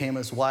later became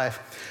his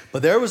wife.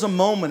 But there was a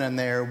moment in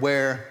there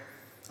where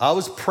I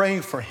was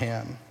praying for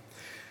him,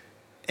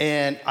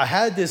 and I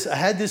had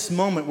this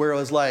moment where I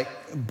was like,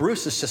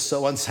 Bruce is just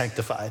so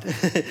unsanctified.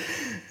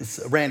 It's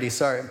Randy,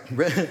 sorry.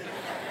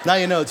 Now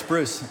you know it's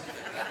Bruce.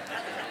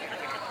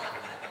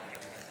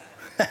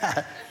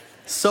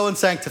 So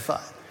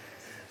unsanctified.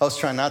 I was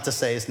trying not to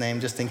say his name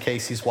just in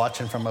case he's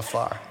watching from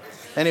afar.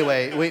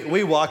 Anyway,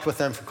 we walked with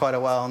him for quite a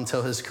while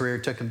until his career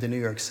took him to New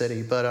York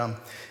City. But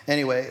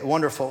anyway,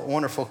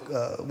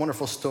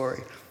 wonderful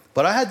story.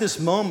 But I had this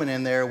moment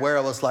in there where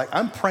I was like,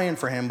 I'm praying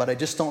for him, but I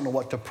just don't know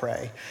what to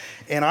pray.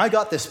 And I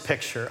got this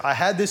picture. I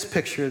had this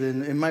picture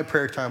in my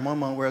prayer time one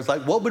moment where I was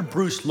like, what would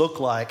Bruce look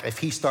like if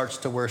he starts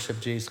to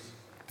worship Jesus?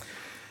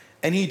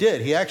 And he did.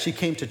 He actually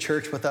came to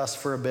church with us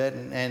for a bit.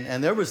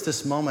 And there was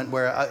this moment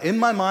where in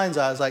my mind's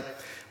eye, I was like,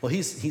 well,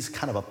 he's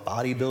kind of a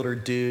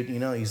bodybuilder dude.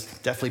 He's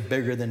definitely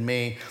bigger than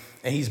me.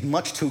 And he's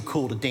much too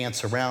cool to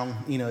dance around.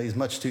 He's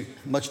much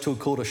too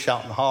cool to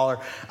shout and holler.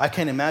 I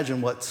can't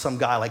imagine what some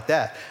guy like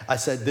that. I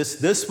said,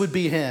 this would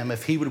be him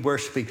if he would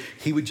worship.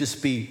 He would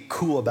just be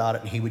cool about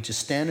it. And he would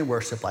just stand and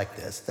worship like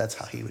this. That's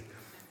how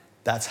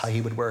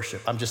he would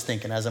worship. I'm just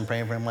thinking as I'm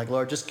praying for him, like,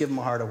 Lord, just give him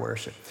a heart of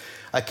worship.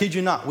 I kid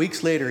you not,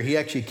 weeks later, he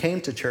actually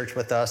came to church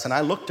with us, and I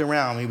looked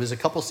around. He was a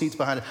couple seats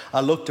behind it. I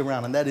looked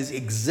around, and that is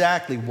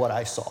exactly what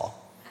I saw.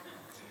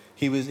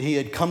 He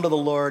had come to the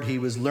Lord. He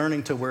was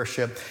learning to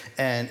worship,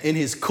 and in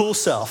his cool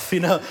self,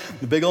 the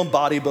big old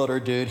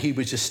bodybuilder dude, he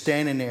was just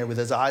standing there with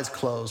his eyes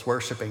closed,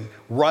 worshiping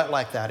right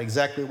like that,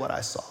 exactly what I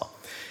saw.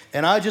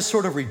 And I just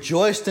sort of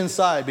rejoiced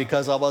inside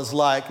because I was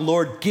like,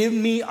 Lord, give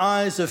me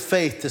eyes of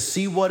faith to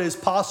see what is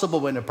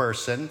possible in a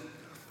person,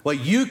 what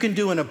you can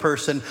do in a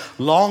person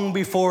long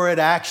before it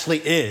actually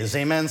is.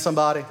 Amen,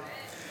 somebody?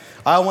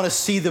 I want to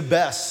see the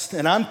best.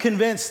 And I'm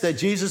convinced that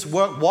Jesus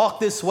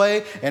walked this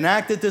way and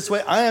acted this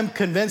way. I am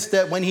convinced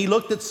that when he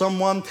looked at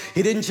someone,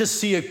 he didn't just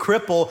see a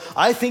cripple.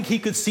 I think he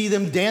could see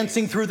them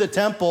dancing through the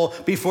temple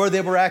before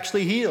they were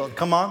actually healed.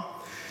 Come on.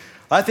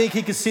 I think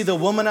he could see the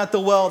woman at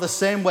the well the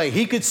same way.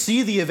 He could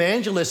see the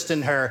evangelist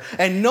in her.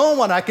 And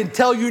I can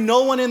tell you,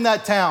 no one in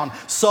that town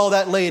saw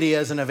that lady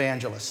as an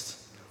evangelist.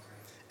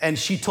 And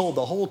she told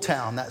the whole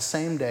town that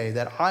same day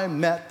that I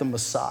met the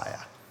Messiah.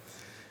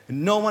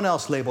 No one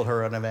else labeled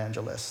her an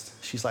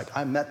evangelist. She's like,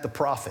 I met the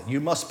prophet. You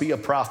must be a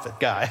prophet,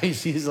 guy.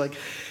 She's like,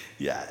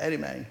 yeah,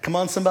 anyway. Come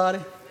on, somebody.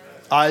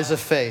 Eyes of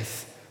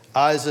faith.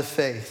 Eyes of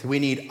faith. We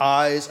need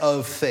eyes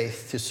of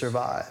faith to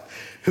survive.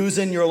 Who's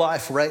in your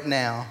life right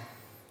now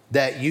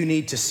that you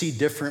need to see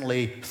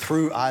differently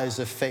through eyes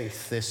of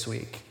faith this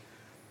week?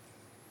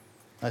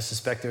 I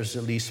suspect there's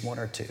at least one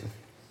or two.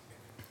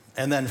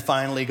 And then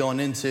finally, going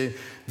into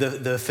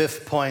the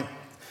fifth point,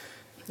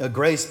 a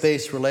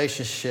grace-based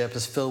relationship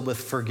is filled with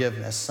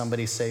forgiveness.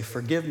 Somebody say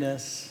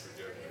forgiveness.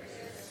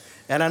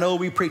 And I know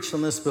we preached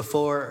on this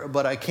before,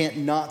 but I can't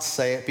not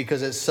say it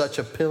because it's such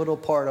a pivotal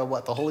part of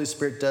what the Holy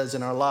Spirit does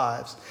in our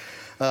lives.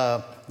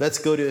 Let's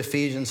go to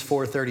Ephesians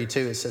 4:32.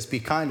 It says,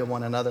 be kind to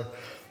one another,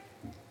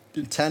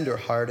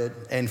 tender-hearted,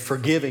 and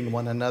forgiving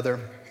one another,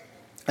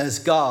 as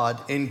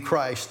God in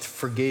Christ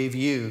forgave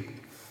you.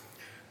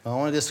 I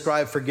want to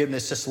describe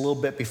forgiveness just a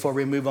little bit before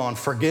we move on.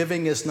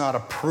 Forgiving is not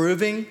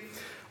approving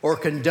or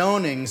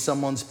condoning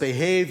someone's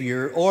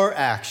behavior or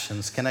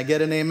actions. Can I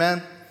get an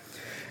amen?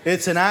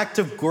 It's an act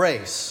of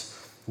grace,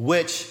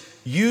 which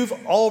you've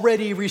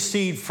already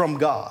received from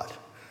God,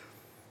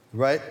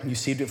 right? You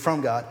received it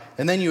from God.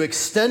 And then you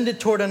extend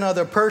it toward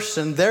another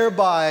person,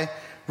 thereby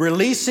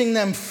releasing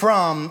them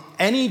from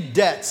any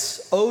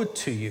debts owed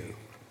to you.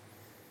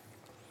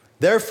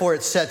 Therefore,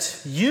 it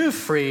sets you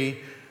free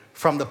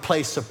from the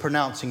place of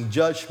pronouncing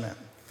judgment.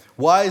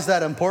 Why is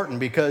that important?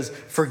 Because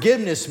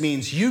forgiveness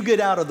means you get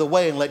out of the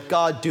way and let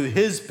God do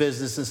his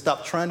business and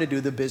stop trying to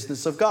do the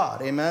business of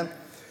God. Amen?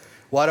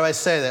 Why do I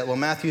say that? Well,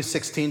 Matthew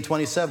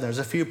 16:27, there's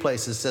a few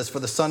places. It says, for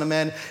the Son of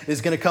Man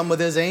is going to come with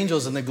his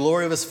angels in the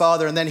glory of his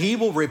Father, and then he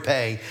will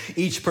repay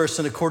each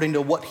person according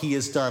to what he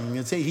has done.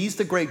 You say he's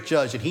the great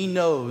judge, and he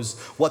knows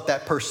what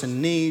that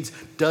person needs,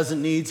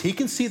 doesn't need. He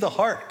can see the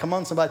heart. Come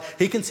on, somebody.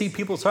 He can see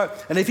people's heart.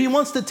 And if he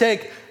wants to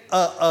take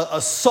a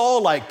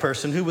Saul-like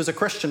person who was a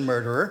Christian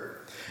murderer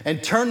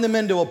and turn them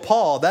into a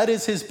Paul, that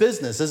is his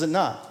business, is it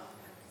not?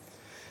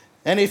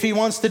 And if he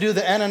wants to do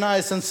the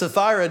Ananias and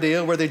Sapphira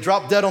deal where they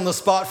drop dead on the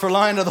spot for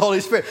lying to the Holy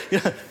Spirit,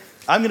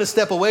 I'm going to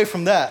step away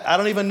from that. I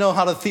don't even know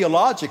how to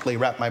theologically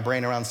wrap my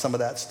brain around some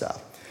of that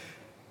stuff.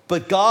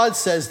 But God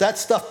says that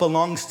stuff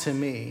belongs to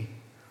me.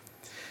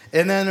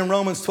 And then in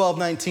Romans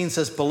 12:19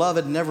 says,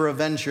 beloved, never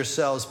avenge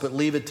yourselves, but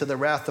leave it to the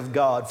wrath of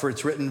God. For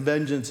it's written,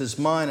 vengeance is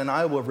mine, and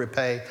I will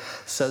repay,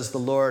 says the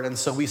Lord. And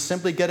so we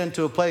simply get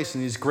into a place in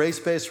these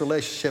grace-based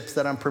relationships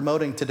that I'm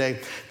promoting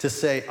today to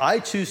say, I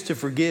choose to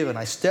forgive, and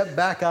I step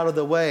back out of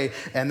the way,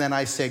 and then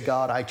I say,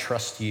 God, I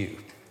trust you.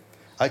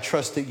 I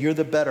trust that you're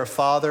the better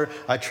father.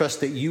 I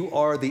trust that you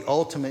are the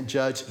ultimate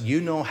judge.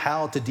 You know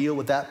how to deal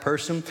with that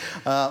person.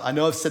 I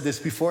know I've said this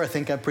before. I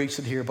think I preached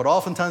it here. But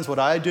oftentimes what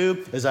I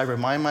do is I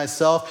remind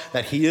myself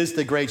that he is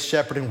the great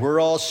shepherd and we're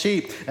all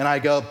sheep. And I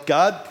go,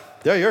 God,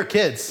 they're your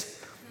kids.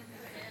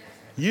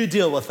 You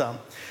deal with them.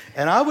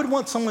 And I would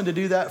want someone to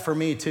do that for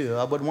me too.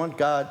 I would want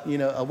God,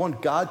 I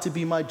want God to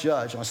be my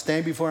judge. I want to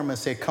stand before him and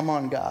say, come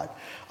on, God.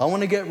 I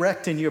want to get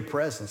wrecked in your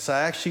presence.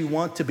 I actually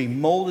want to be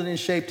molded and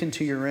shaped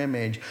into your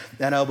image.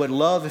 And I would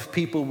love if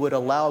people would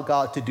allow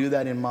God to do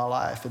that in my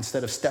life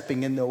instead of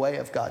stepping in the way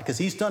of God. Because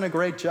he's done a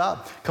great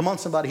job. Come on,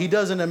 somebody. He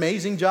does an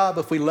amazing job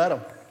if we let him.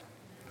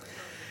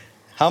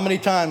 How many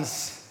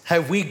times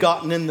have we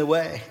gotten in the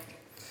way?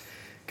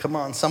 Come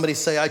on, somebody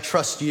say, I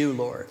trust you,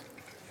 Lord.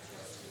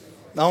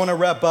 I want to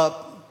wrap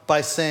up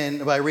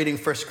by reading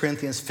 1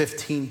 Corinthians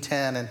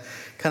 15:10, and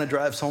kind of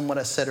drives home what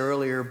I said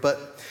earlier.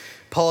 But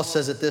Paul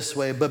says it this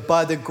way, but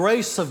by the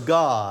grace of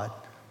God,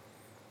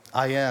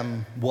 I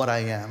am what I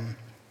am.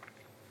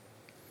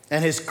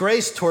 And his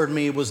grace toward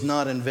me was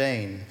not in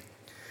vain.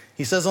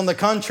 He says, on the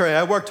contrary,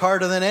 I worked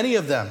harder than any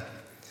of them.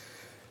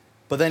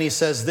 But then he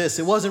says this,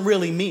 it wasn't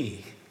really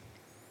me.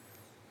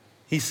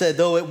 He said,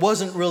 though it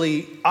wasn't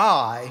really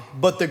I,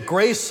 but the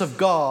grace of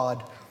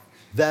God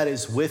that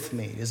is with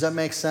me. Does that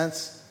make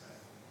sense?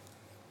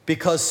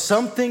 Because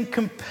something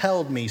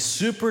compelled me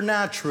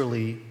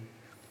supernaturally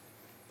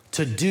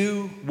to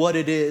do what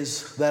it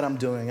is that I'm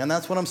doing. And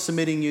that's what I'm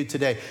submitting you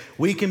today.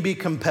 We can be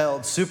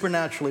compelled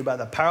supernaturally by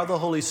the power of the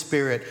Holy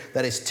Spirit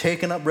that has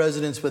taken up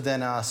residence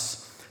within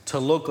us to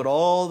look at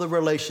all the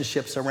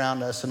relationships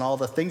around us and all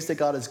the things that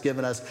God has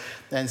given us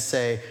and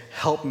say,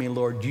 help me,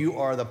 Lord. You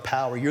are the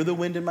power. You're the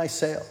wind in my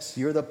sails.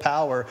 You're the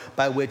power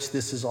by which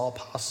this is all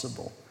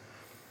possible.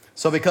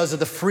 So because of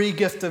the free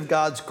gift of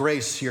God's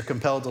grace, you're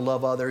compelled to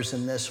love others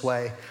in this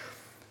way,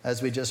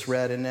 as we just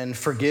read. And then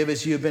forgive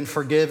as you've been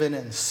forgiven,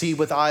 and see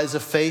with eyes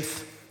of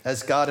faith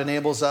as God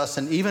enables us.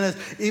 And even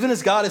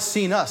as God has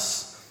seen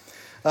us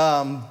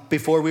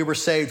before we were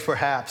saved,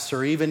 perhaps,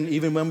 or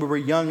even when we were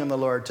young in the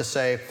Lord, to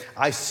say,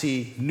 I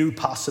see new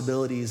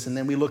possibilities. And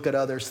then we look at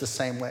others the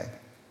same way.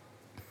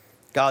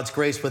 God's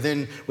grace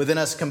within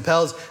us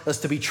compels us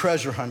to be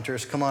treasure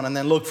hunters. Come on, and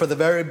then look for the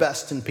very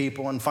best in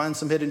people and find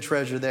some hidden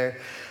treasure there,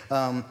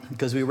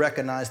 because we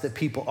recognize that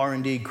people are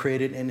indeed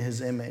created in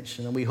his image.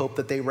 And we hope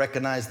that they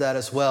recognize that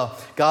as well.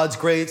 God's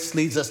grace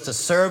leads us to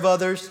serve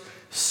others,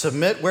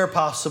 submit where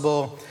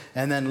possible,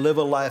 and then live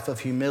a life of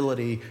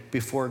humility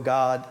before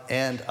God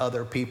and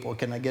other people.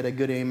 Can I get a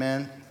good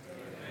amen?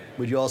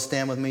 Would you all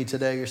stand with me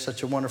today? You're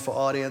such a wonderful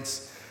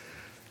audience.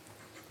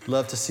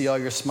 Love to see all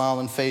your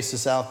smiling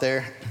faces out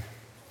there.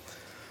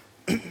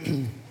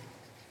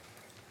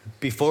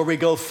 Before we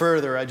go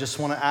further, I just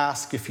want to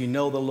ask if you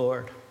know the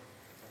Lord.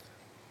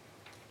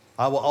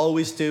 I will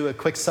always do a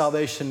quick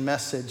salvation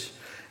message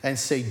and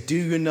say, do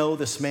you know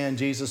this man,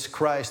 Jesus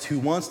Christ, who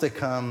wants to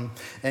come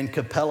and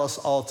compel us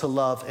all to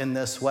love in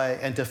this way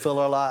and to fill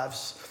our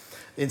lives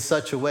in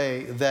such a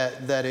way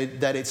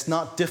that it's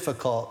not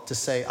difficult to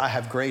say, I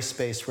have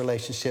grace-based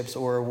relationships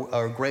or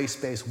a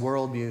grace-based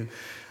worldview,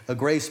 a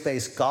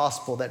grace-based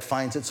gospel that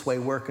finds its way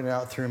working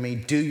out through me.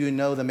 Do you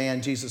know the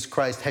man, Jesus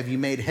Christ? Have you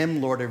made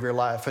him Lord of your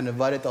life and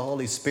invited the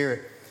Holy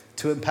Spirit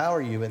to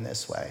empower you in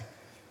this way?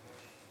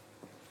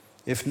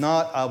 If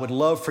not, I would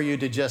love for you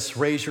to just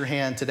raise your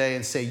hand today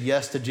and say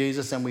yes to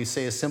Jesus, and we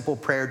say a simple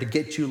prayer to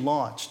get you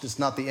launched. It's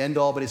not the end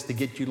all, but it's to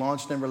get you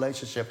launched in a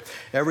relationship.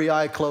 Every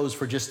eye closed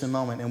for just a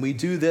moment. And we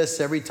do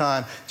this every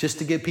time just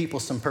to give people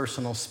some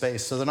personal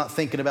space so they're not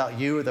thinking about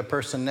you or the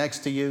person next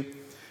to you.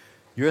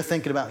 You're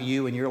thinking about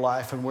you and your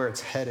life and where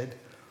it's headed.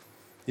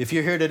 If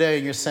you're here today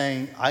and you're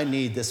saying, I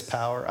need this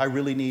power, I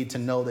really need to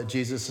know that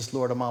Jesus is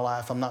Lord of my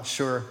life, I'm not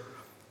sure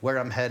where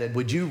I'm headed,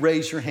 would you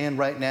raise your hand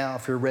right now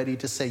if you're ready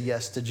to say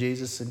yes to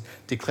Jesus and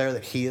declare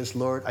that he is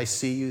Lord? I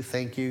see you.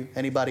 Thank you.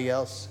 Anybody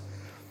else?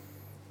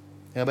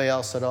 Anybody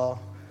else at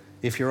all?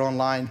 If you're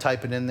online,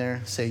 type it in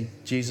there. Say,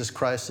 Jesus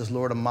Christ is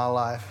Lord of my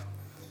life.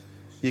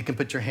 You can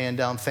put your hand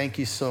down. Thank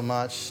you so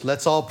much.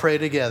 Let's all pray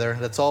together.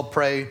 Let's all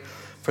pray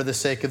for the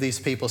sake of these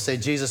people. Say,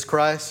 Jesus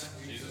Christ,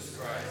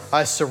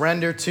 I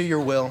surrender to your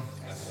will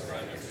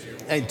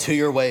and to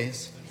your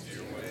ways.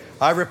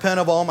 I repent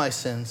of all my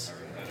sins.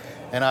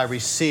 And I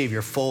receive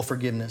your full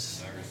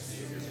forgiveness.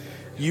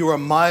 You are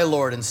my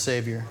Lord and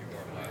Savior.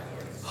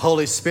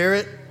 Holy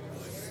Spirit,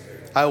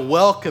 I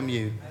welcome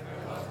you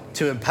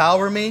to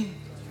empower me.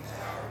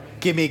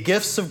 Give me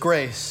gifts of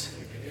grace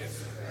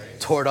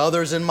toward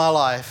others in my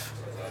life.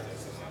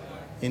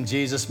 In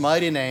Jesus'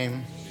 mighty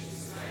name,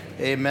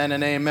 amen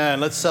and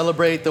amen. Let's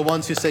celebrate the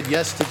ones who said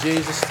yes to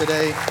Jesus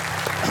today.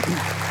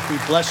 We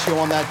bless you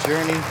on that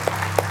journey.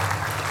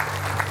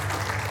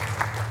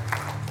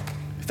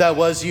 If that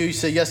was you, you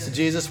say yes to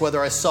Jesus,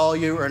 whether I saw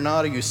you or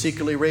not, or you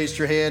secretly raised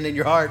your hand in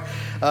your heart,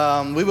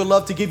 we would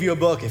love to give you a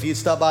book. If you'd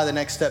stop by the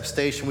Next Step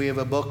station, we have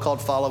a book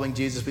called Following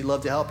Jesus. We'd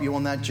love to help you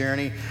on that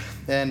journey.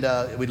 And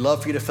we'd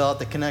love for you to fill out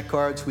the Connect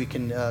cards. We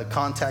can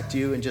contact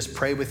you and just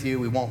pray with you.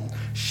 We won't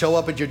show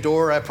up at your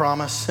door, I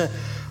promise.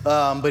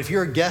 But if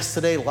you're a guest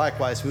today,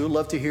 likewise, we would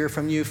love to hear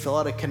from you. Fill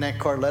out a Connect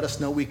card. Let us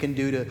know what we can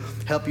do to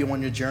help you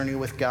on your journey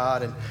with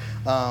God. And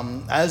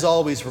as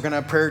always, we're going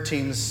to have prayer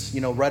teams,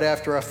 right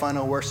after our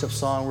final worship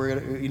song. We're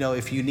going to,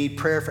 if you need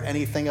prayer for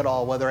anything at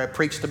all, whether I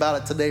preached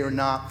about it today or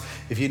not,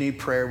 if you need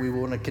prayer, we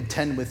want to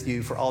contend with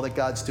you for all that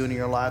God's doing in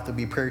your life. There'll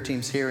be prayer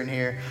teams here and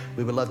here.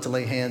 We would love to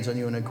lay hands on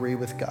you and agree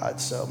with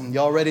God. So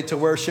y'all ready to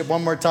worship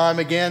one more time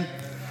again?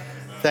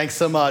 Thanks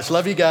so much.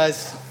 Love you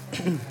guys.